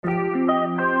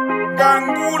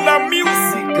Gangula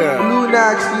Music.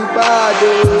 Lunax, you bad.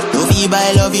 No viva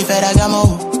love Ferragamo.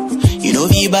 You know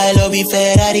viva love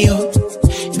Ferrari.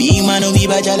 Big man no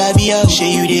viva jalabia. Show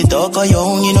you the talk on your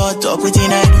own, you know talk with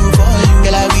I do for you.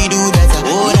 Girl, we do better.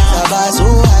 Oh, now bar so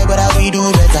high, but we do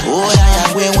better. Oh,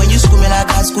 now when you school me like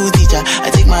a school teacher, I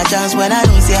take my chance when I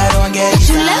don't say I don't get it.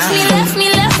 You left me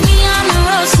on the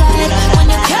roadside. When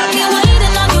you kept me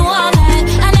waiting on you all night,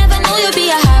 I never knew you'd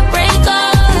be a heartbreaker.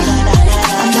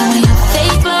 I'm done with your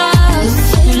fake love.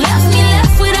 You left me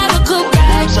without a good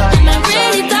guy, and I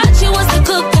really thought you was the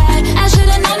good guy. I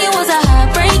should've known you was a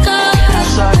heartbreaker.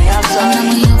 I'm done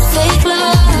with your fake love.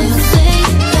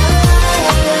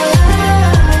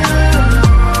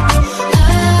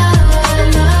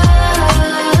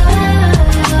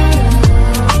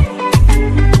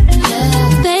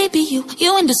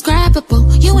 You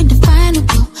indescribable, you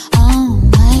indefinable. Oh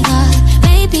my God,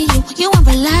 baby, you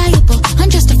unreliable,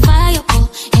 unjustifiable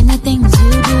in the things you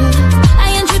do.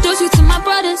 I introduced you to my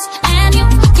brothers, and you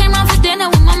came out for dinner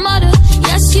with my mother.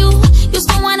 Yes, you used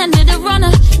to one under the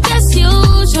runner. Yes, you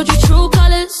showed your true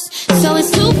colors. So it's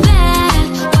too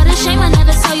bad, what a shame I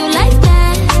never saw you like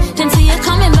that. Didn't see it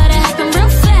coming, but it happened real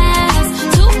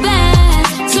fast. Too bad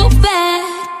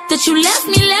that you left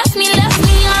me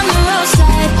on the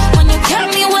roadside.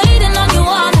 Kept me waiting on you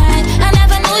all night. I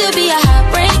never knew you'd be a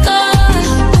heartbreaker.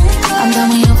 I'm done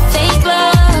with your fake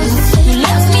love. You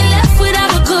left me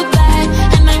without a goodbye,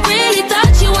 and I really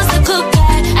thought you was a good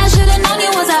guy. I should've known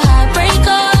you was a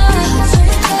heartbreaker.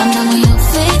 I'm done with your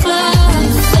fake love.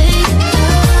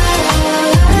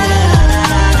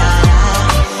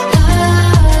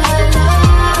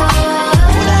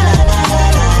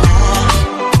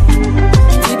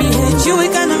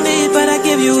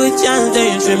 You a chance, then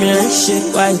you treat me like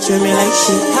shit. Why you treat me like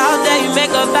shit? How dare you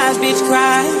make a bad bitch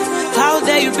cry? How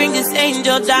dare you bring this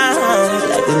angel down?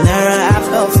 Like the Naira I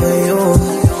felt for you.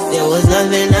 There was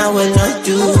nothing I would not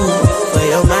do. For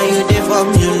your mind you did for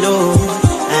me, you know.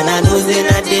 And I know that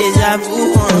I deja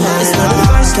vu. It's not the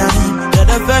first time, not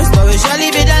the first, but will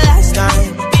surely be the last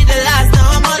time. Be the last,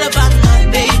 now I'm all about my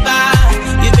baby.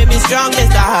 You made me strong as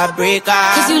the heartbreaker.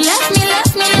 Cause you left me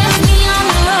on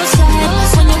the roadside.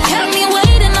 When you kept me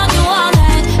waiting on you all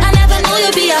night, I never knew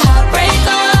you'd be a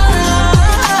heartbreaker.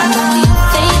 I'm done with your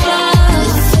fake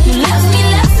love. You left me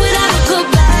without a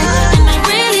goodbye, and I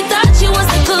really thought you was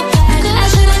the good guy. I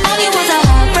should've known you was a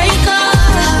heartbreaker.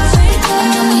 I'm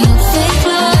done with your fake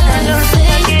love.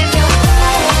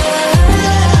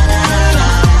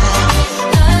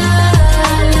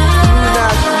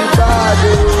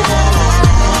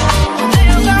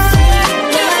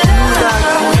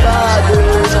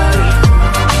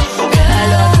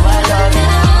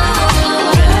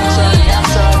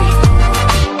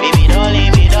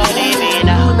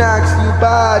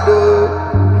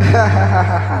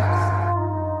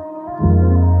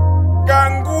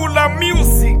 Gangula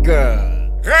Music.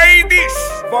 Reis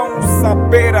vão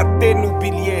saber até no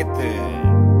bilhete.